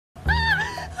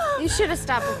You should have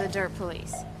stopped with the dirt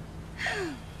police.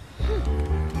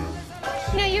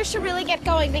 No, you should really get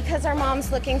going because our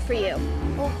mom's looking for you.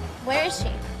 Well, where is she?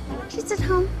 She's at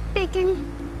home,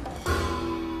 baking.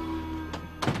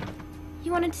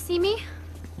 You wanted to see me?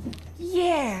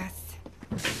 Yes.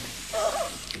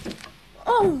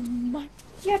 Oh, my...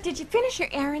 Yeah, did you finish your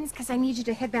errands? Because I need you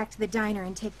to head back to the diner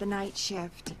and take the night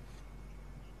shift.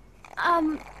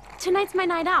 Tonight's my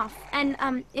night off, and,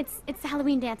 it's the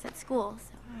Halloween dance at school, so...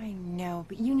 I know,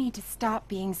 but you need to stop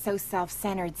being so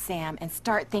self-centered, Sam, and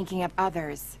start thinking of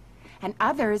others. And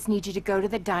others need you to go to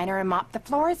the diner and mop the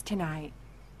floors tonight.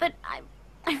 But I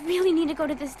really need to go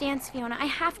to this dance, Fiona. I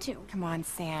have to. Come on,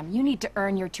 Sam. You need to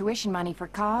earn your tuition money for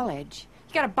college.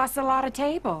 You gotta bust a lot of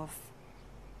tables.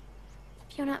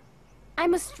 Fiona,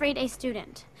 I'm a straight-A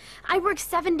student. I work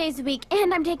 7 days a week,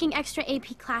 and I'm taking extra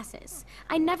AP classes.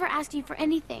 I never asked you for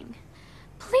anything.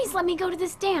 Please let me go to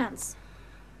this dance.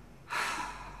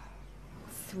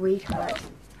 Sweetheart,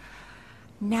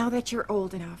 now that you're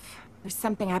old enough, there's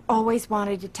something I've always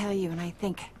wanted to tell you, and I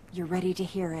think you're ready to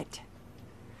hear it.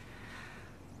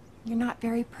 You're not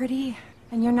very pretty,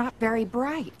 and you're not very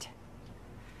bright.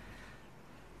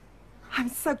 I'm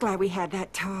so glad we had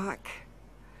that talk.